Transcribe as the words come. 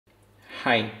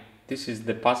Hi, this is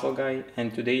the puzzle guy,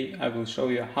 and today I will show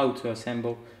you how to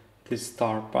assemble this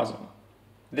star puzzle.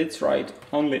 That's right,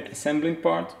 only assembling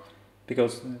part,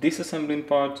 because disassembling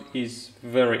part is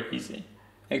very easy.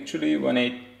 Actually, when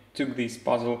I took this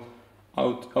puzzle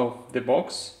out of the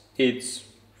box, it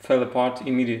fell apart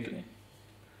immediately.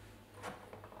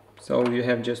 So you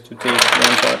have just to take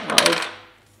one part out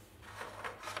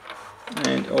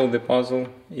and all the puzzle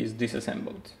is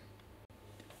disassembled.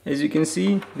 As you can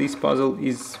see, this puzzle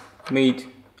is made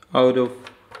out of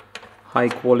high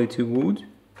quality wood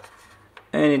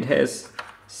and it has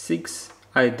 6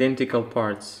 identical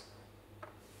parts.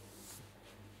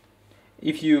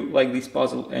 If you like this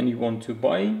puzzle and you want to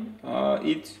buy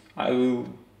it, I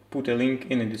will put a link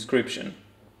in the description.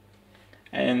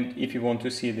 And if you want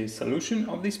to see the solution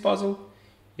of this puzzle,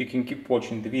 you can keep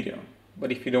watching the video.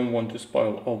 But if you don't want to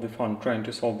spoil all the fun trying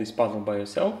to solve this puzzle by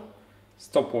yourself,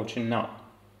 stop watching now.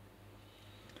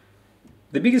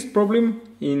 The biggest problem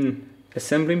in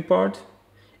assembling part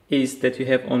is that you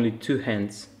have only 2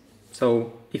 hands.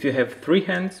 So if you have 3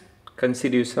 hands,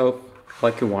 consider yourself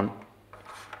lucky one.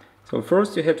 So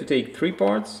first you have to take 3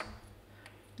 parts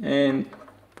and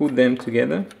put them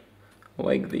together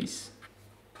like this.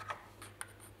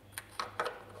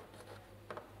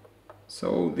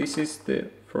 So this is the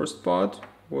first part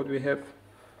what we have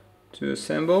to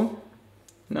assemble.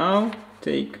 Now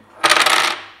take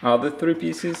other 3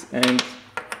 pieces and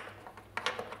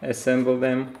assemble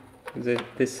them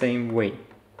the same way.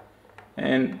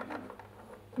 And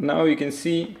now you can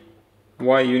see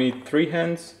why you need 3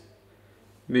 hands,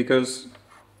 because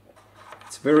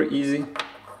it's very easy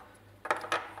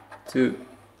to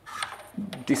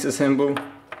disassemble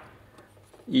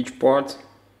each part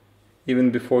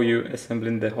even before you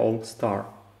assembling the whole star.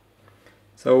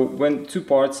 So when 2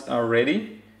 parts are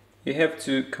ready, you have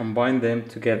to combine them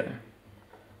together,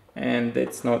 and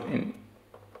that's not an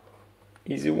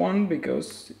easy one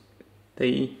because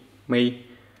they may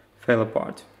fall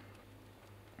apart.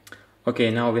 Okay,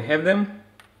 now we have them.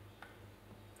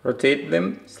 Rotate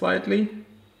them slightly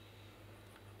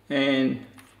and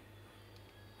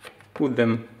put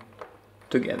them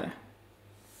together.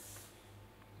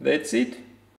 That's it.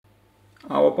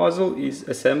 Our puzzle is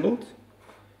assembled,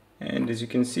 and as you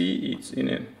can see, it's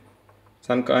in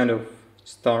some kind of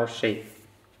star shape.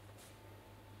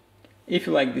 If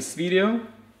you like this video,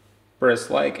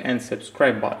 press like and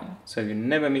subscribe button so you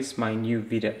never miss my new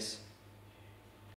videos.